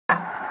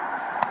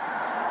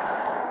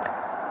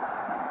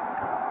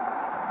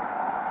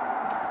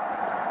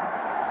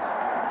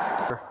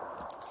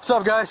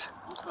up, guys?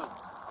 What's up?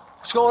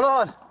 What's going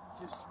on?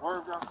 Just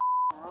swerved out the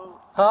road.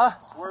 Huh?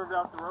 Swerved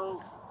out the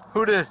road.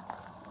 Who did?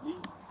 Me.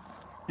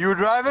 You were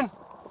driving? No,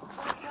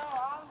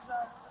 I was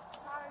driving.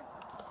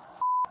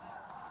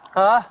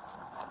 Huh? The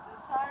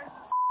tires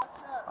are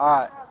fucked up.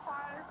 Alright.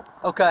 Tired.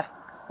 Okay.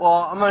 Well,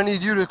 I'm gonna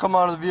need you to come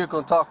out of the vehicle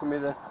and talk with me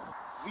then.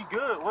 We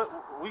good. What?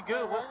 We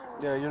good. What?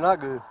 Yeah, you're not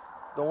good.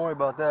 Don't worry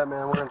about that,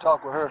 man. We're gonna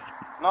talk with her.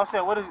 No, I'm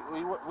saying, what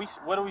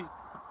are we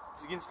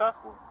getting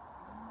stopped for?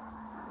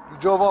 You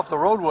drove off the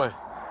roadway.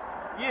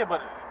 Yeah,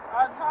 but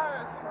Our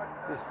tires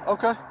fucked up. Yeah,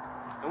 okay.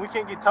 and we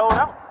can't get towed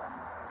out.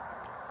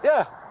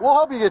 Yeah, we'll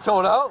help you get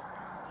towed out.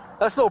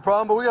 That's no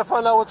problem, but we gotta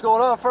find out what's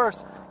going on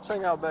first. Just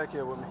hang out back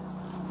here with me.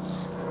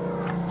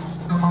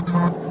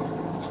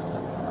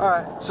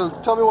 Alright, so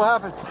tell me what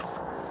happened.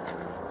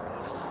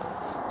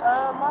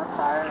 My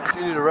tires. Do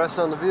you need to rest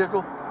on the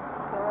vehicle? The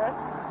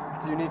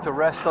rest. Do you need to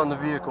rest on the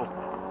vehicle?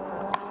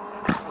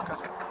 Okay.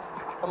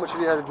 How much have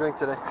you had to drink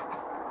today?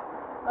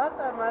 Not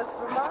that much,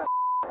 but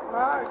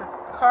my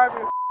car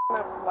been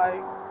up.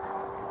 Like,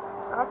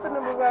 I'm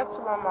finna move out to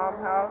my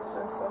mom's house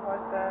and stuff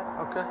like that.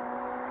 Okay.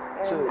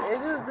 And So it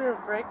just been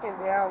breaking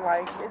down.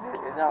 Like,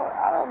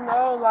 I don't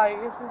know, like,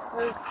 if it's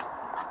just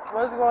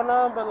what's going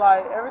on, but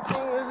like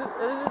everything it's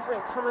just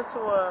been coming to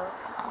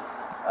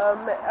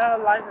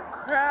like a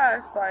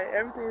crash. Like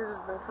everything has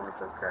just been coming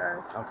to a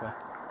crash. okay.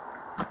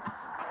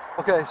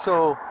 Okay,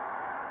 so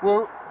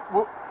we're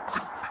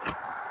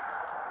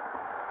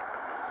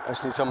I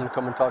just need someone to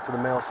come and talk to the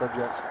male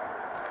subject.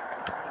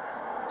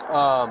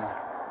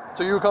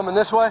 So you were coming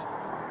this way?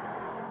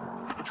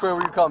 Which way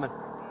were you coming?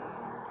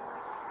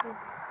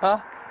 Huh?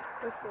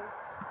 This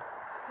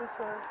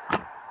way.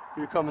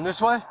 You were coming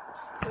this way?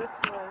 This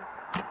way.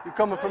 You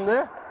coming from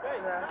there?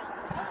 Yeah.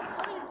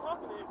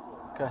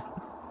 Okay.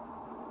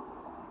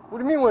 What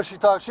do you mean when she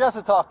talks? She has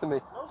to talk to me.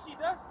 No, she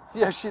does.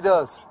 Yes, she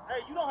does.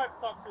 Hey, you don't have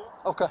to talk to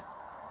her. Okay.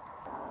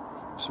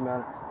 What's the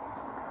matter?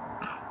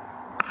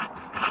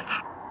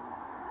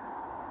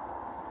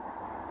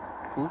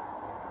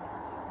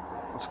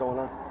 What's going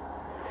on?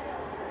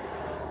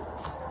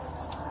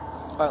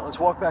 All right, let's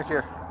walk back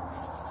here.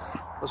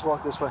 Let's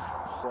walk this way.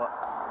 What?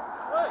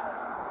 What?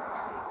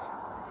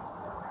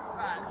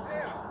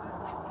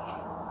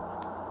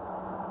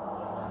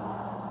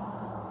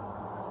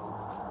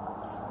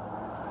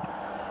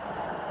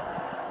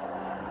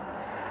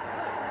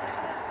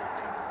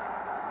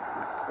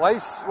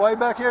 Why you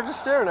back here just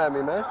staring at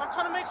me, man? I'm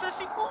trying to make sure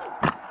she cool.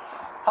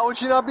 How would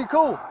she not be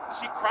cool?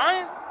 She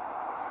crying?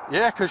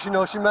 Yeah, because you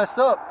know she messed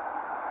up.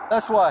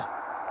 That's why.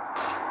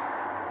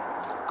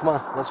 Come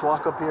on, let's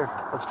walk up here.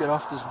 Let's get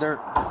off this dirt,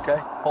 okay?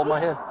 Hold my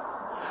hand.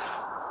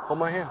 Hold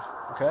my hand,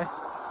 okay?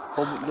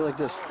 Hold it like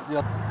this.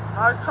 Yep.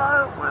 My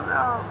car went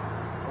out.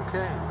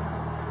 Okay.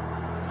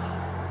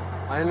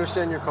 I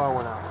understand your car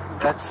went out.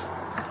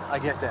 I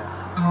get that.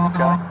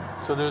 Okay?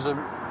 So there's a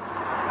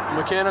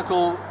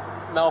mechanical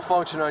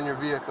malfunction on your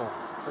vehicle,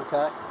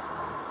 okay?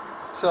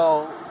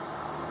 So,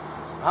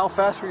 how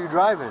fast were you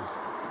driving?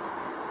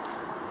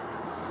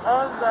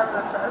 I was driving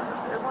at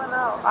fast. It went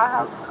out.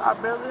 I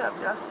barely have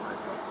gas in my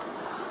car.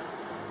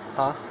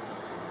 Huh?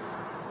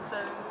 He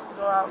said it didn't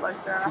go out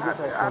like that.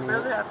 I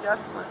barely have gas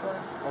in my car.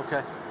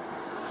 Okay.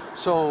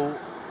 So,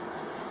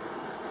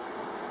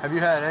 have you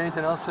had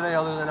anything else today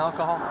other than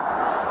alcohol?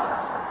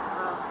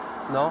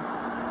 No. No?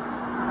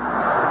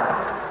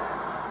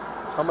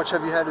 How much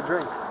have you had to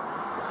drink?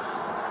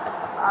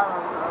 I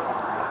don't know.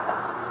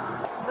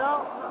 No,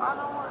 I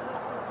don't want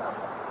anything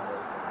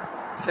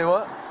else. Say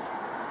what? I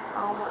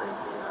don't want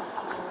anything else.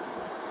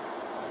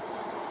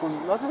 Well,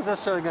 nothing's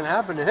necessarily going to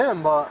happen to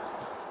him, but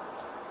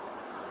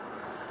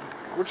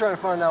we're trying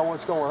to find out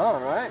what's going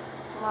on, right?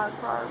 My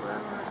car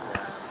ran out of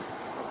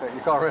gas. Okay,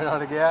 your car ran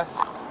out of gas?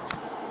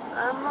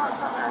 I'm not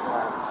trying to act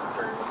like I'm cheap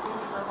or anything,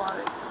 but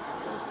like,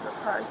 it's the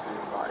price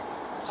is like.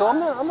 So I'm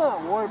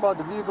not worried about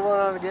the vehicle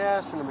running out of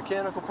gas and the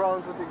mechanical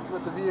problems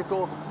with the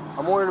vehicle.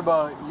 I'm worried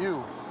about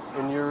you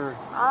and your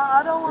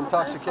I don't want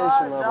intoxication to pay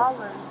 $5.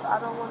 level. I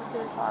don't want to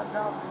pay $5.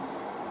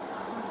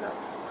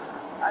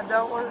 I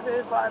don't want to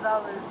pay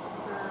 $5.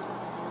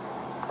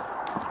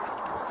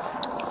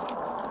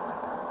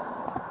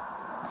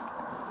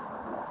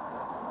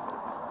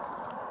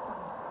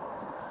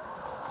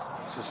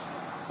 Just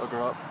hook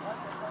her up.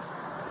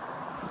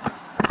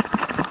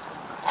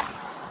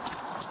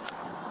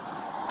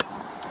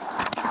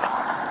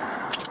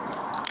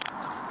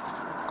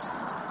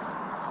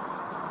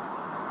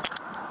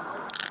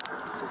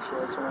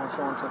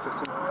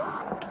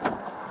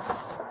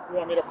 You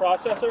want me to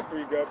process her? Or are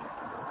you good?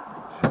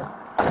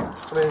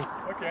 I mean,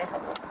 Okay.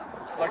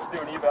 I'd like to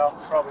do an eval,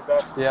 probably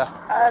best. yeah.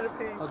 I had to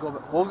pee. I'll go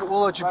back.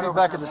 We'll let you pee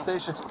back at the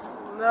station.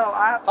 No,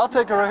 I'll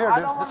take her right here, I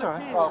dude. don't That's want all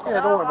to right. pee. Oh, okay.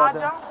 Yeah, don't worry about I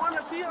that. don't want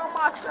to pee on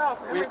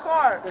myself in the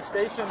car. The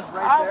station's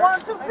right I there.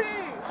 want to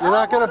pee. You're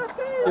not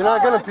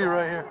gonna pee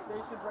right here. The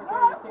station's right No,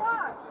 there. I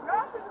want.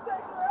 Y'all can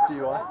take her out.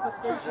 DUI. The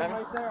station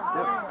right there.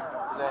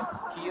 Is that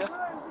Kia?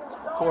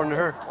 According to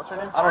her. What's her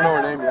name? I don't know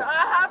her name yet. I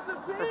have to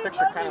pee.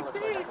 picture Let kinda me looks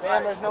pee.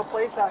 Man, there's no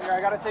place out here.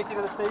 I gotta take you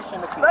to the station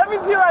to pee. Let me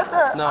pee right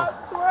there. No. I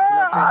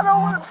swear. pee. I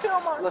don't want to pee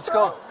on myself. Let's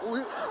go.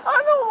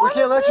 I don't want We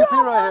can't let you pee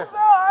right here.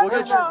 We'll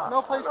get you.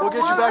 No place. We'll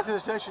get you back to the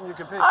station. You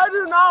can pee. I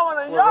do not want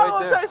to. We're Y'all right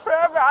gonna there. take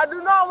forever. I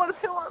do not want to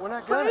pee on. We're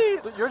not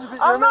Please. gonna. You're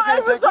I'm not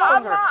making it even take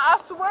trying. longer. I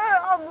swear,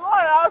 I'm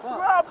lying. I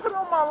swear, I put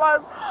on my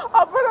life.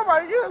 I put on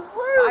my years.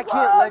 Please. I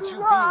can't let you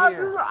be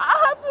here. I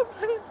have to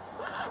pee.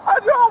 I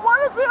don't want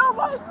to pee on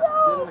myself.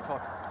 Get in the car.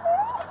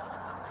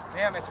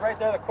 Ma'am, it's right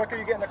there. The quicker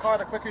you get in the car,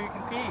 the quicker you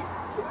can pee.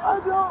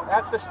 I don't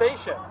That's the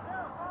station.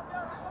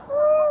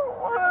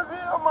 want to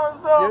pee on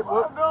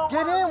myself.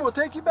 Get in. We'll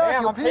take you back.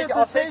 Ma'am, You'll pee at the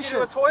I'll take you station.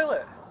 to the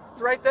toilet.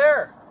 It's right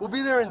there. We'll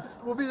be there in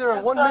 1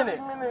 minute.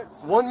 30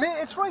 minutes. 1 minute.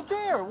 It's right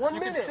there. 1 You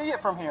minute. can see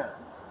it from here.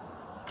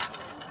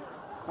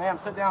 Ma'am,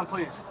 sit down,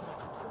 please.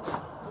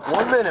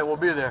 1 minute. We'll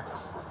be there.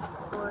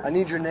 I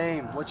need your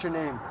name. What's your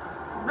name?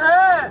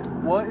 Man.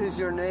 What is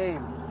your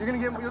name?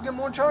 You'll get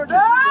more charges.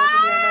 Man. You don't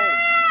give me your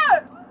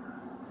name.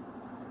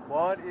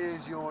 What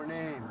is your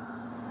name?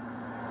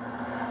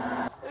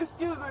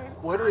 Excuse me.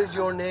 What is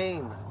your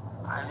name?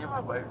 I need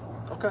my boyfriend.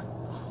 Okay.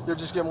 You'll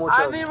just get more I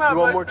charges. need my You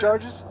want more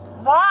boyfriend. charges?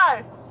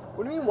 Why?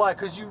 What do you mean why?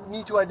 Because you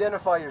need to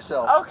identify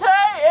yourself.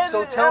 Okay.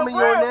 So tell me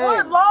your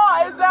What name.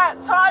 law is that?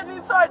 So I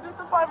need to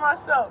identify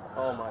myself.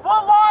 Oh my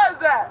What law is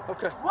that?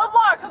 Okay. What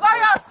law? Because I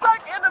got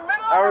stuck in the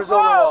middle Arizona of the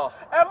law. road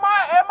and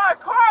my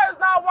car is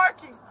not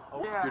working.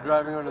 Oh, you're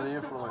driving under the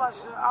influence.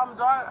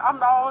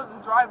 I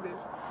wasn't driving.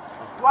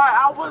 Why?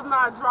 I was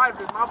not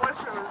driving. My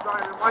boyfriend was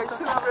driving. Why you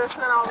sitting over there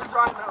saying I was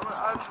driving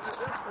under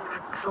the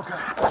influence? Okay.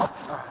 All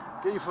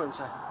right. Get your foot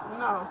inside.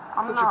 No,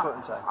 I'm Put not. your foot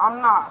inside.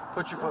 I'm not.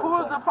 Put your foot Who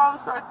is inside. the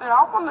police right there?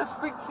 I want to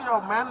speak to your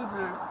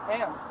manager.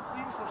 Ma'am,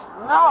 please just...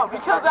 No,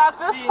 because at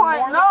this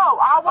point, no.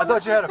 I want to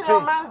thought you speak had to to your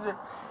pee. manager.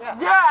 Yeah.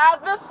 Yeah,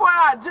 at this point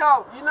I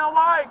don't. You know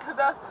why? Because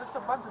that's just a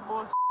bunch of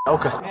bullshit.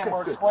 Okay. Ma'am, Okay.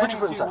 we're Good. explaining Put your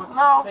foot to you inside. what's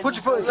No. taking Put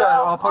your foot place.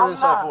 inside. I'll put it I'm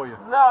inside not. for you.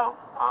 No,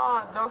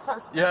 don't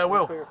touch me. Yeah, I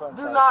will. Put your foot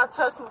Do inside. not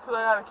touch me because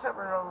I got a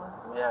camera rolling.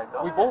 Yeah,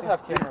 go We ahead. both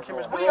have cameras.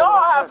 Cameras rolling. We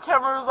all have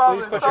cameras on.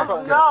 Please put your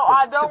foot No,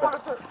 I don't want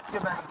to put.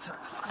 Get back inside.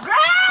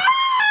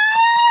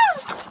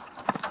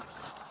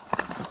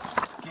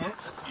 Get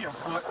your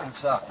foot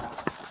inside.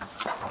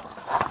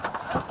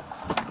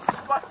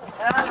 Fuck me,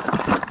 Anna.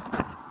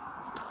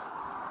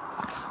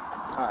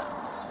 Alright.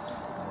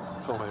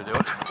 That's one way to do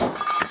it.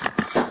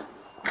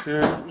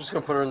 Dude, I'm just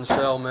gonna put her in the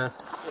cell, man.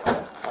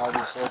 Yeah,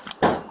 Obviously.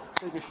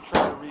 I think you should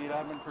try to read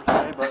admin per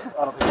se, but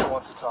I don't think she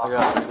wants to talk. I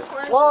gotta read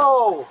it.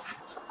 Whoa!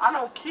 I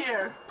don't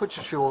care. Put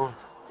your shoe on.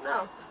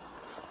 No,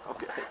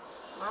 Okay.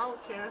 I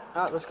don't care.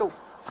 Alright, let's go.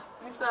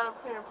 You start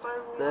up here and play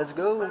with me. Let's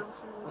go.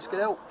 Let's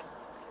get out.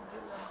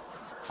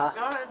 Go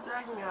ahead and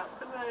drag me out.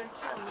 Put it on your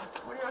camera.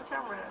 Where your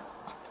camera at?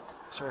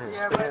 It's right here.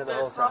 Yeah, It's been here right the there.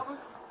 whole It's time. rolling.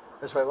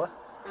 That's right, what?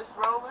 It's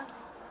rolling.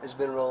 It's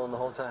been rolling the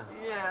whole time.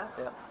 Yeah.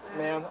 Yeah.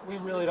 Man, we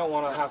really don't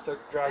want to have to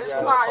drag It's you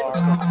out not of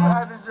you the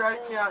car. tried to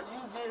drag me out. You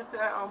did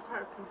that on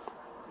purpose.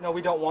 No,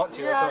 we don't want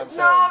to. Yeah, That's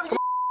what I'm saying.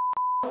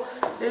 no,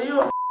 yeah,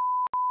 you a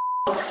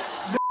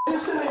you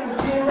shouldn't even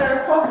be in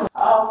here public. I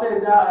hope they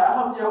die. I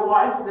hope your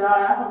wife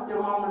die. I hope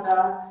your mama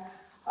die.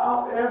 I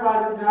hope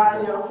everybody die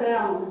in your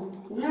family.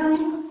 You hear me?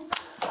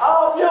 I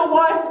hope your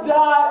wife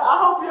die. I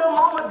hope your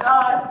mama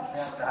die.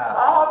 Stop.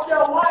 I hope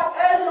your wife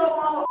and your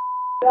mama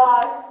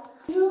die.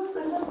 You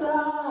finna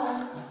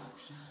die.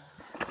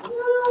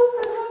 You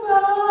finna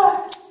die.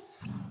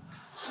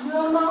 You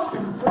don't know?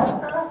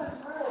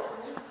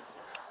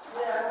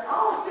 Yeah, I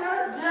don't care.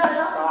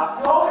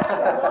 Yeah, go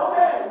ahead. Go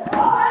ahead. Go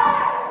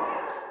ahead.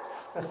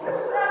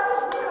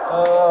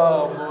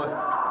 Oh, boy.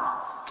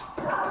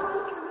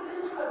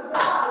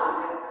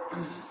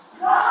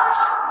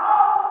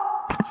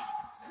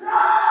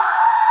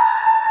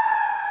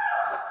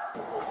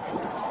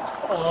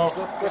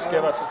 Oh, just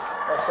give us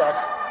a sec.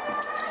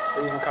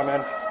 So you can come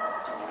in.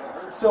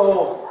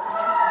 So,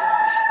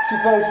 she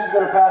told me she's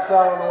going to pass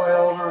out on the way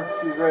over.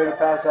 She's ready to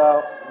pass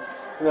out.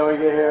 And then we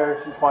get here,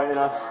 she's fighting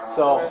us.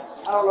 So,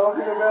 I don't know if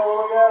you're going to be able to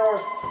look at her,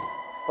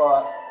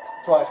 but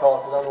that's why I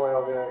called, because on the way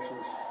over there,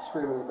 she's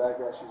screaming in the back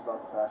that she's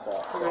about to pass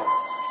out. So.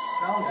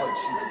 Sounds like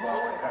she's about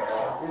to pass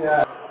out.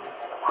 Yeah.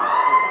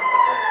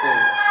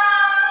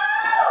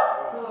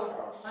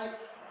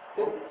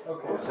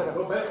 Okay, we'll sit a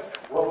little bit.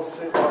 We'll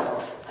sit down.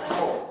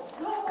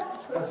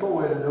 That's one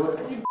way to do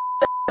it.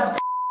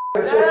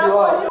 Check you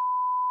out.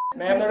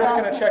 Ma'am, they're just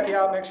going to check you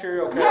out, make sure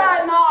you're okay.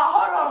 Yeah, no,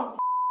 hold on.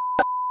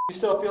 You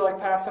still feel like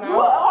passing out?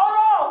 Hold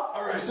on.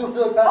 All right. You still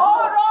feel like passing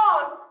Hold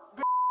out?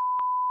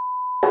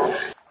 on.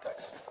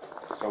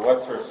 So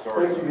what's her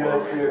story? Thank you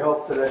guys for your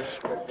help today.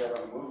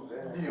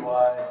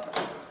 DUI.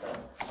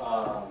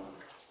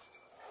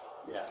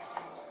 Yeah.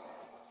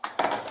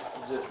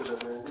 Just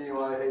it, man.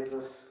 DUI hates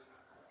us.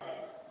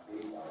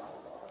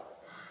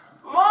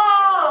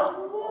 Mom.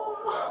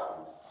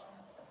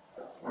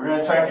 We're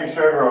gonna check your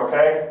sugar,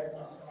 okay?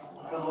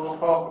 A little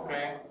poke,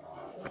 okay?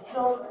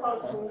 Don't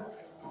touch me.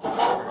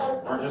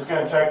 We're just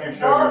gonna check your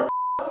sugar. Don't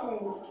touch me.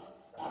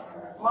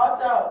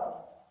 Watch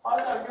out. Watch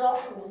out. Get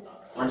off of me.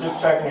 We're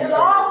just checking your Get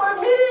sugar. off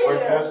of me.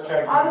 We're just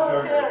checking I your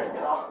don't sugar. care.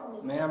 Get off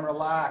of me. Ma'am,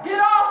 relax. Get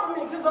off of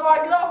me, because if I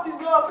get off these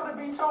girls, I'm gonna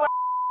beat your ass.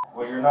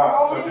 Well, you're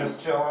not, so just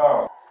chill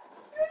out.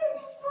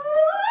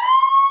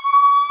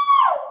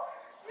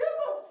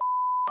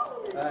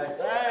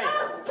 Hey,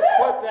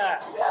 quit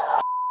that.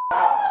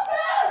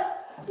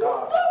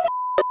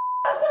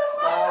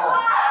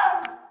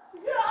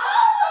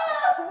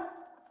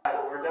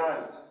 We're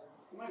done.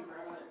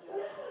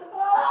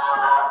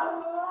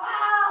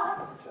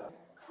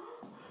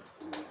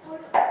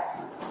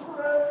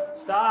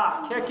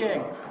 Stop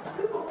kicking.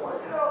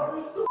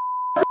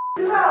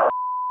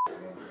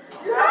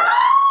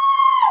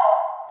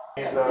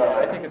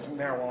 I think it's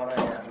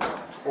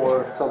marijuana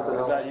Or something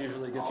else. that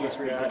usually gets this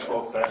reaction.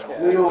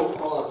 Needle,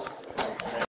 hold on.